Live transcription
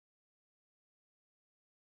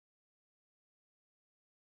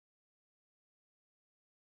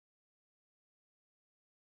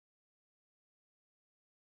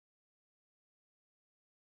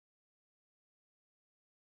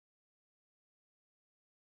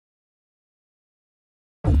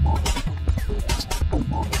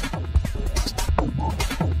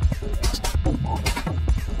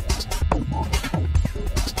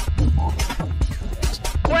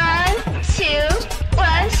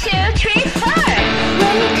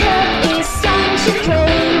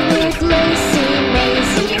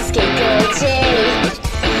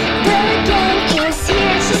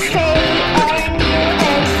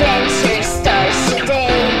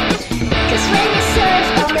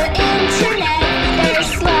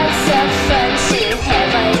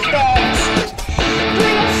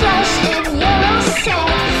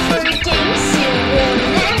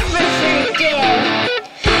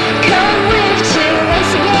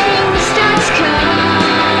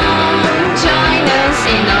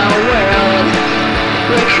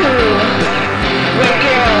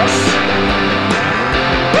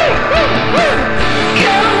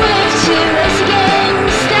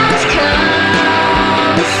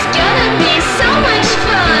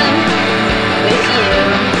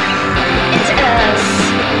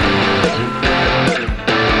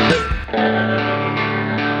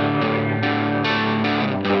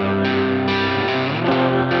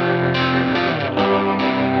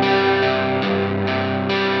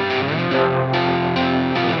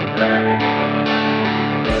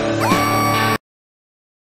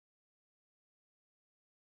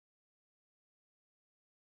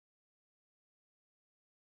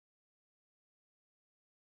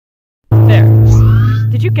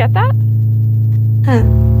Did you get that? Huh.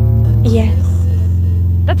 Yeah.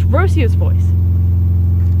 That's Rocio's voice.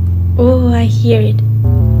 Oh, I hear it.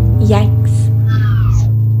 Yikes.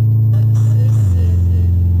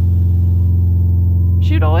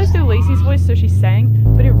 She would always do Lacey's voice so she sang,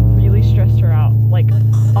 but it really stressed her out, like,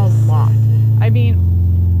 a lot. I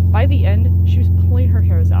mean, by the end, she was pulling her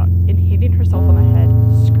hairs out and hitting herself on the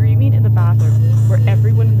head, screaming in the bathroom where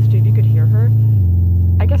everyone in the studio could hear her.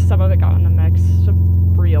 I guess some of it got in the mix, some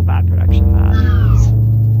real bad production that.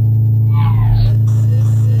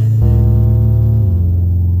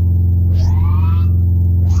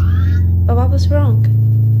 But what was wrong?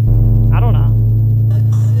 I don't know.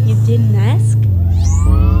 You didn't ask?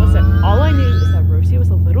 Listen, all I knew is that Rocio was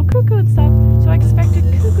a little cuckoo and stuff, so I expected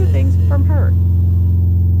cuckoo things from her.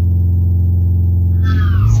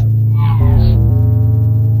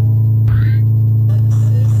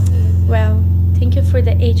 Well, thank you for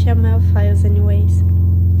the HTML files anyways.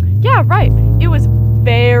 Yeah, right. It was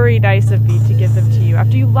very nice of me to give them to you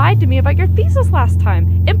after you lied to me about your thesis last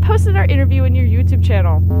time and posted our interview in your YouTube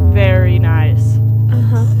channel. Very nice.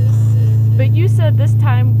 Uh-huh. But you said this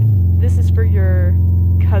time this is for your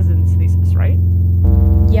cousin's thesis, right?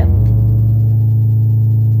 Yep.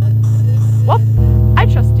 Well, I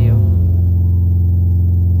trust you.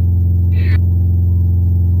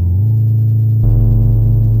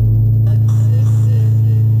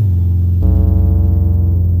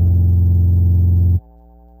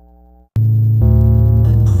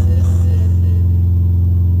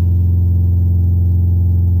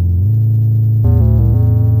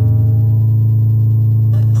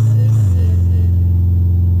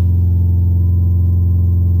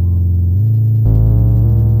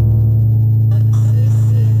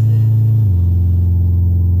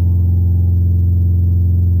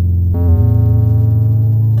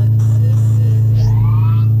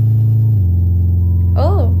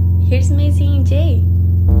 Here's Maisie and Jay.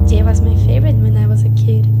 Jay was my favorite when I was a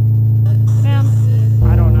kid. Man,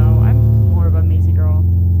 I don't know. I'm more of a Maisie girl.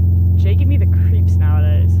 Jay give me the creeps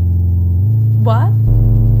nowadays. What?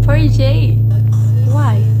 Poor Jay.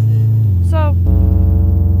 Why? So,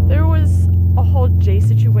 there was a whole Jay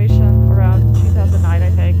situation around 2009, I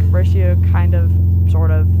think. Rocio kind of,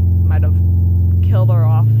 sort of, might have killed her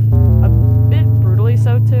off. A bit brutally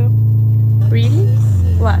so, too. Really?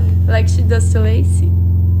 What? Like she does to Lacey?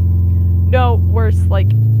 No, worse, like,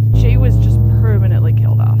 Jay was just permanently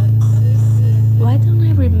killed off. Why don't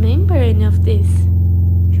I remember any of this?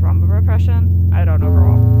 Trauma repression? I don't know,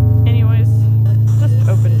 girl. Anyways, just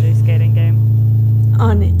open Jay's skating game.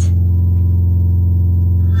 On it.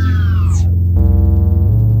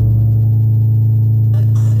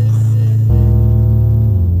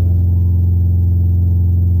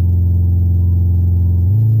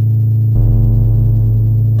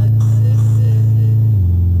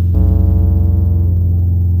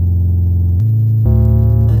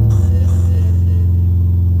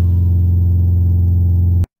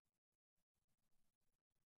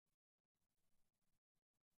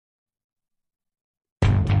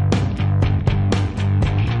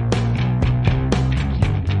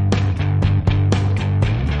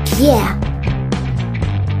 Yeah.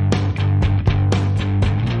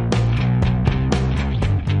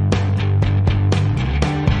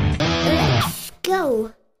 Let's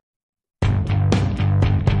go.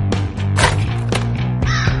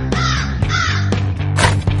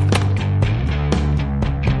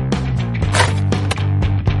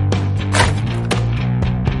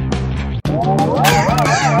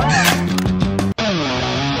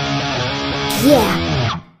 Yeah.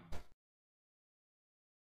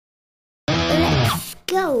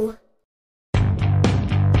 Go.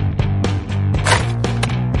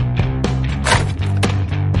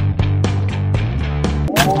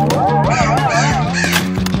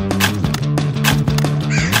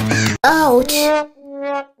 Ouch.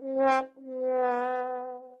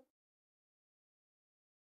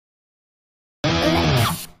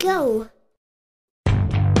 Let's go.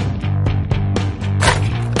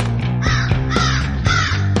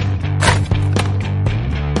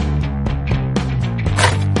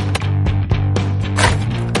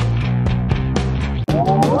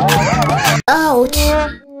 Ouch!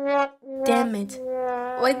 Damn it.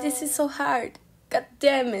 Why this is so hard? God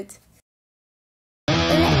damn it.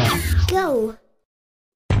 Let's go.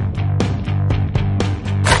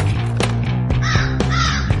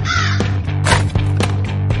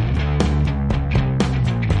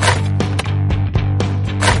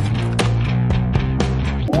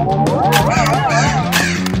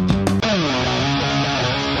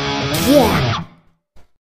 Yeah.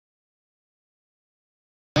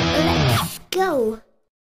 Let's go.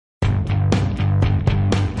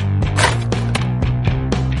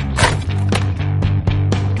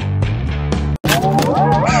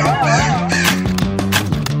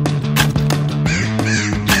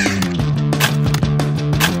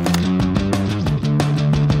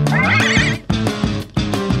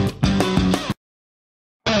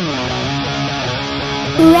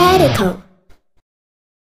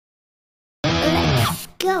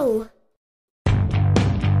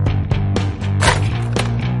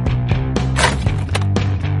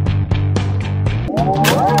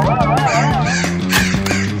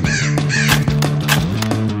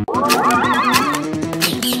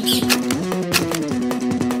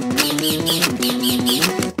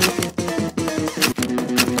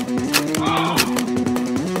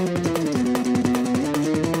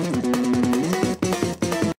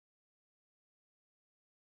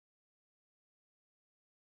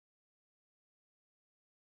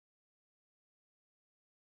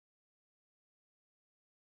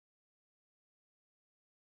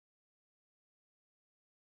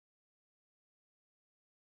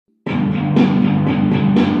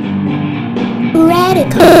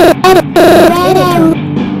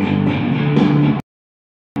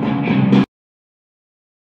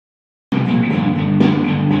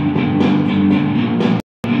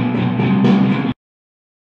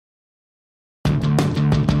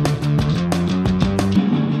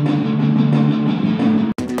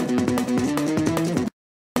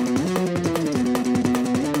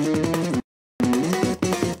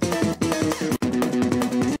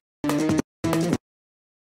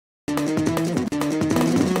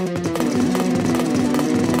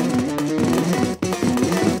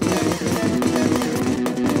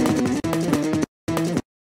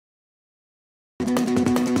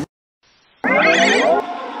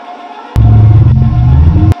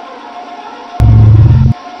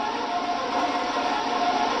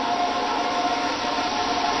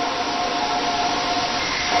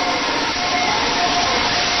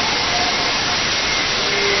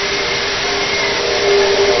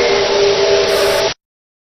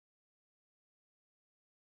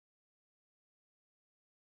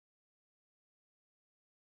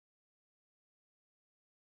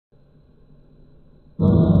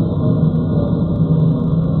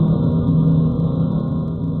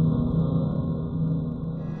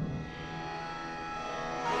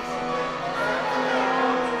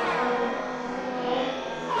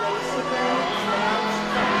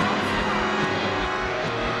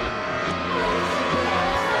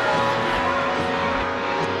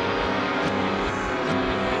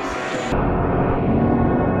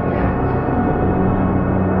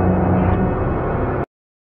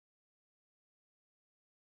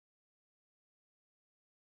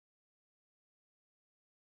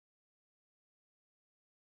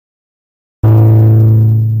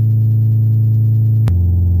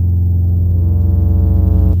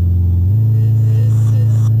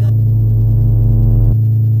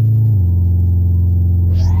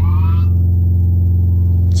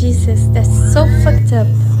 Jesus, that's so fucked up.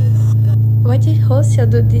 Why did Hosea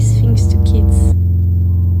do these things to kids?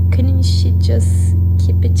 Couldn't she just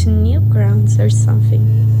keep it to Newgrounds or something?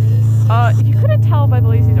 If you couldn't tell by the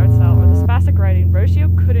lazy art style or the spastic writing, Rocio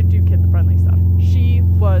couldn't do kid-friendly stuff. She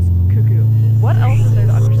was cuckoo. What else is there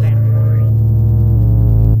to understand?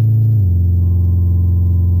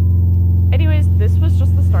 Anyways, this was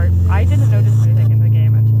just the start. I didn't notice anything in the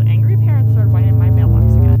game until the angry parents started whining my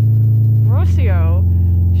mailbox again. Rocio,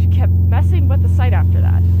 she kept messing with the site after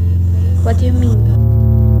that. What do you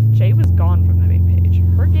mean? Jay was gone from the main page.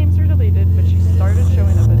 Her games were deleted, but she started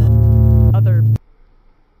showing up in other...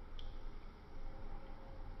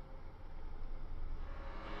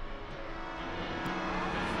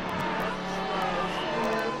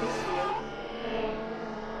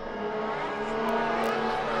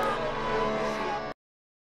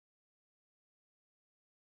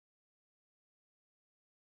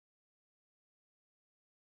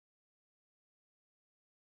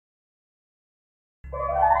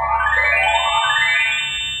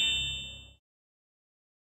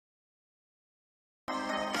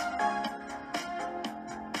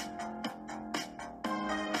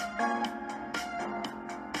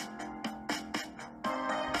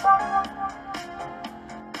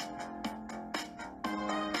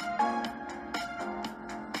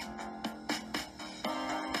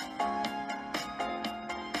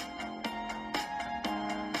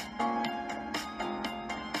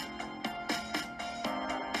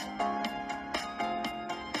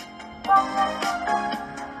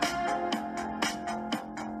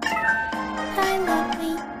 Hi,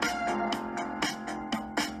 lovely.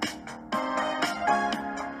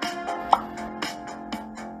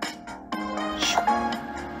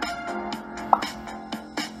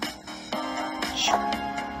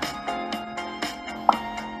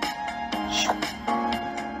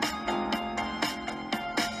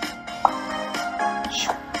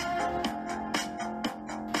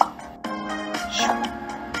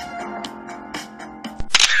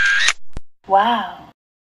 Wow.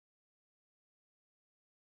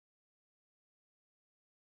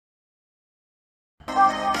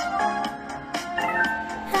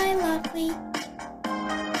 Hi, lovely.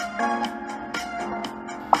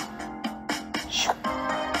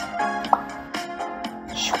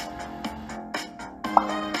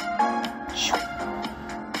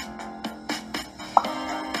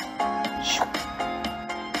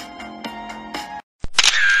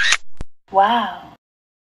 Wow.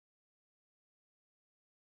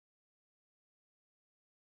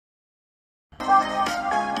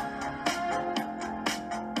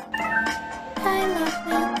 Hi,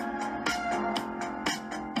 lovely.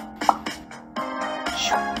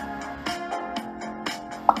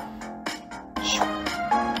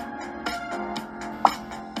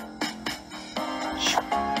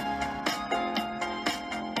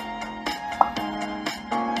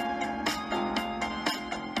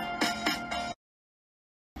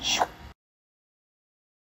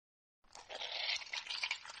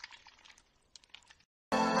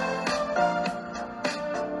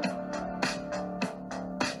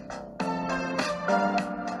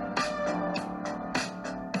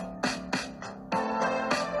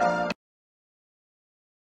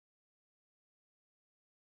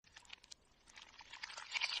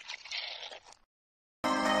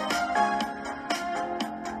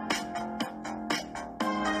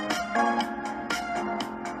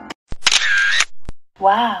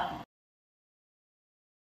 Wow.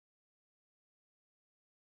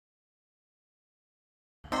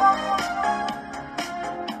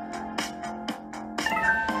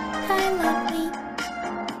 Hi, lovely.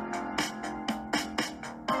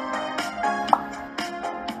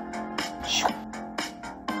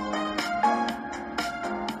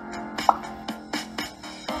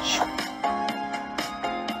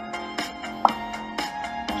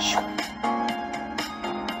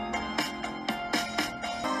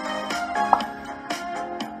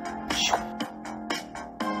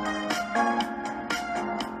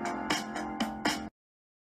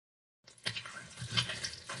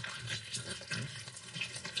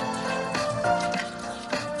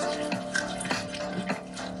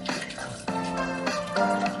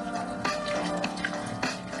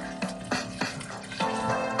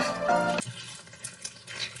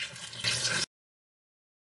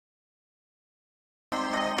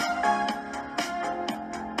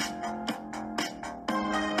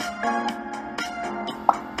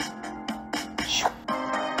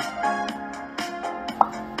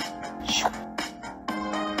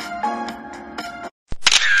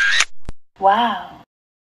 Wow.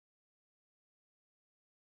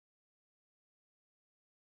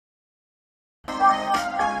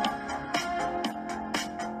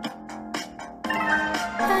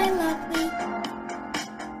 Hi, lovely.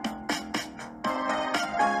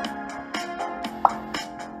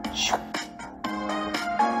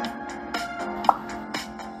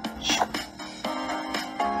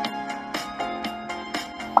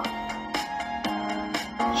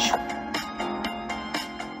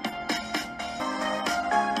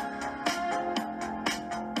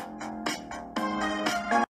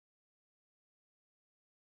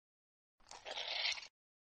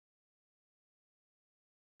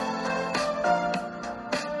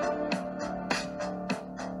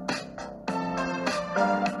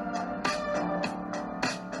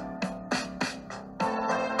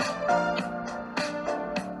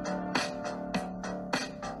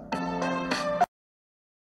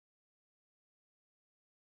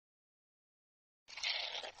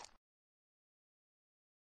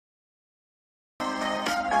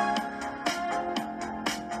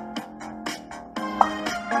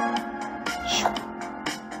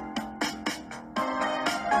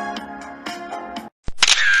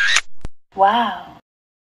 Wow.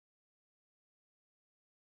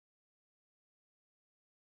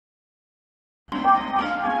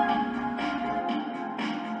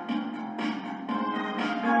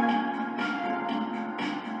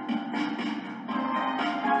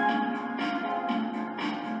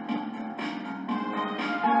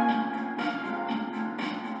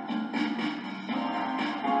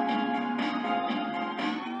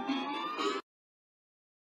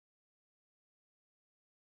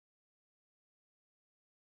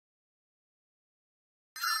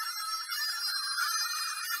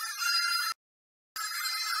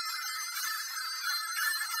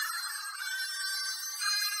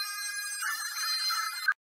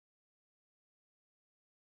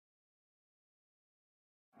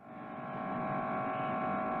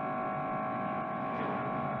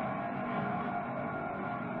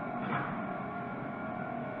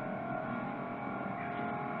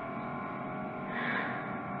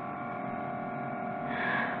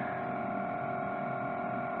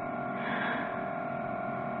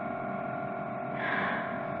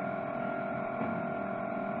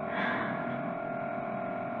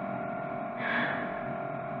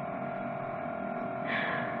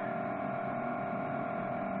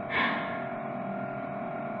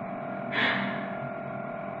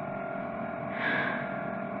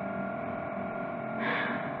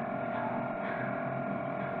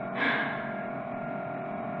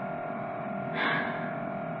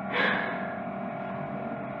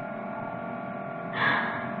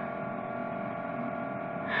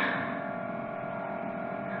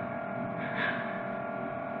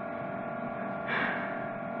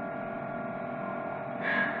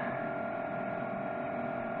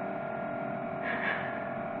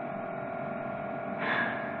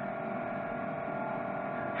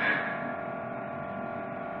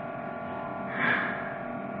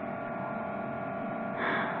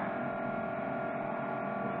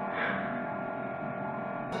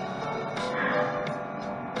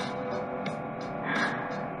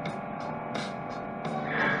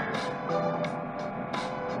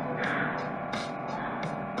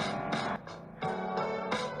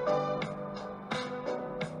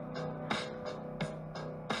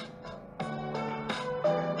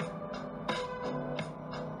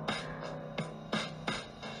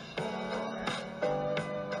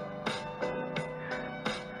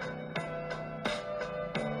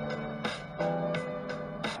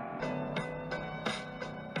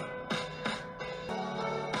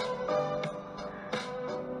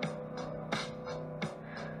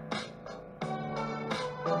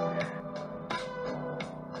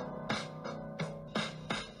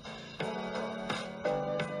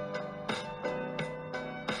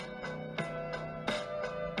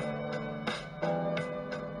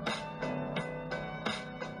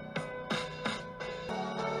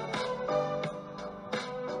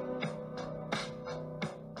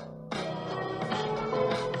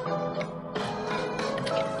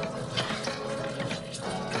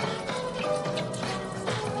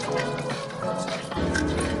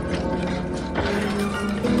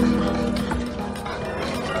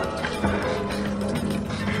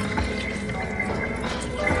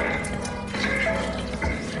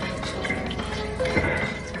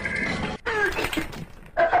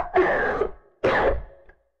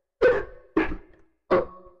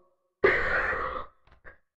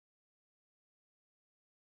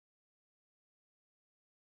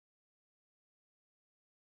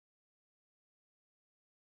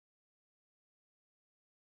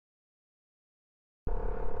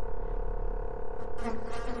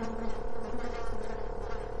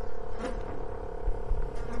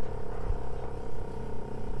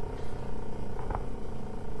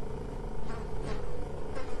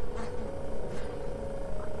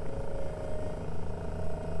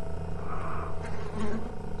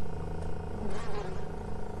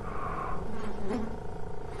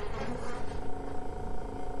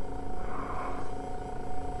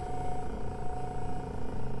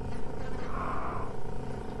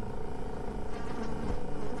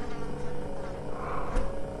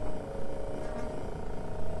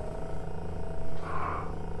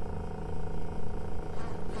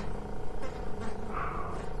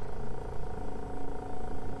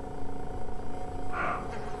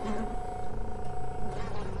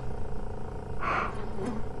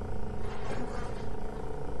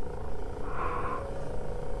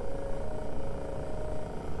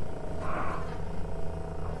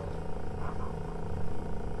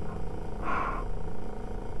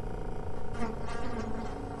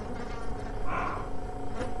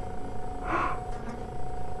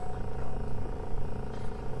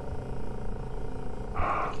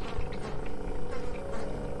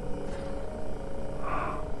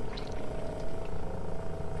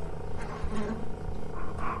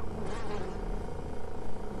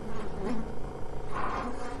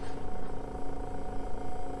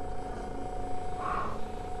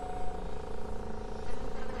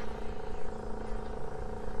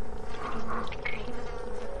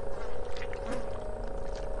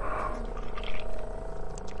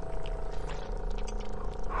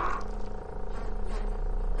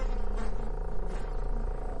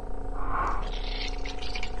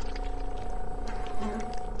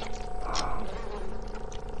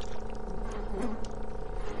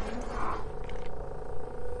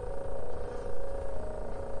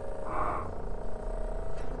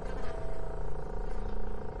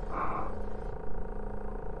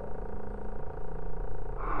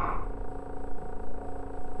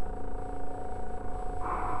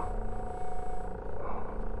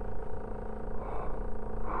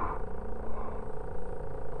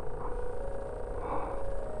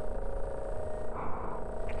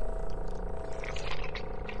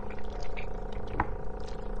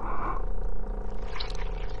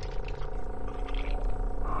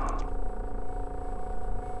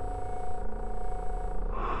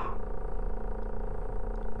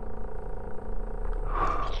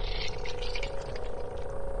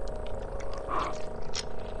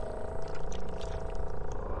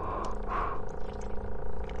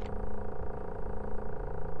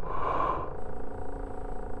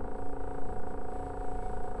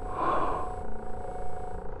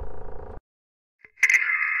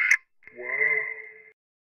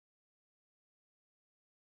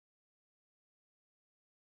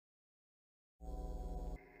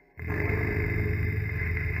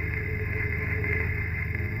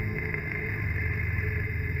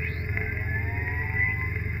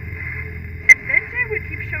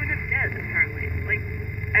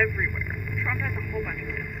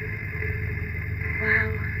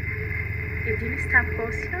 Stop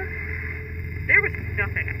Lucia? There was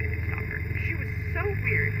nothing I could do to stop her. She was so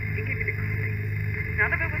weird. It gave me the creeps.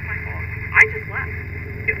 None of it was my fault. I just left.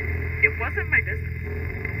 It wasn't my business.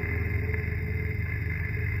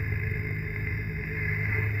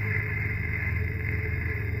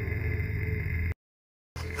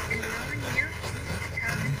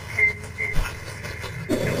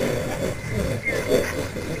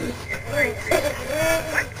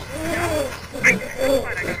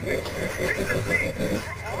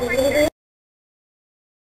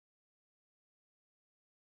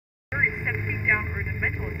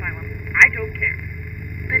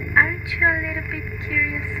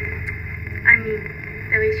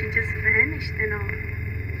 And all.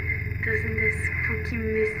 Doesn't this spooky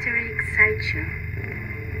mystery excite you?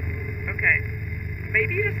 Okay.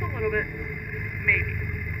 Maybe just a little bit. Maybe.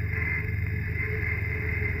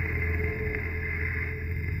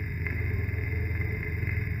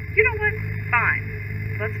 You know what?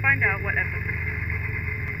 Fine. Let's find out what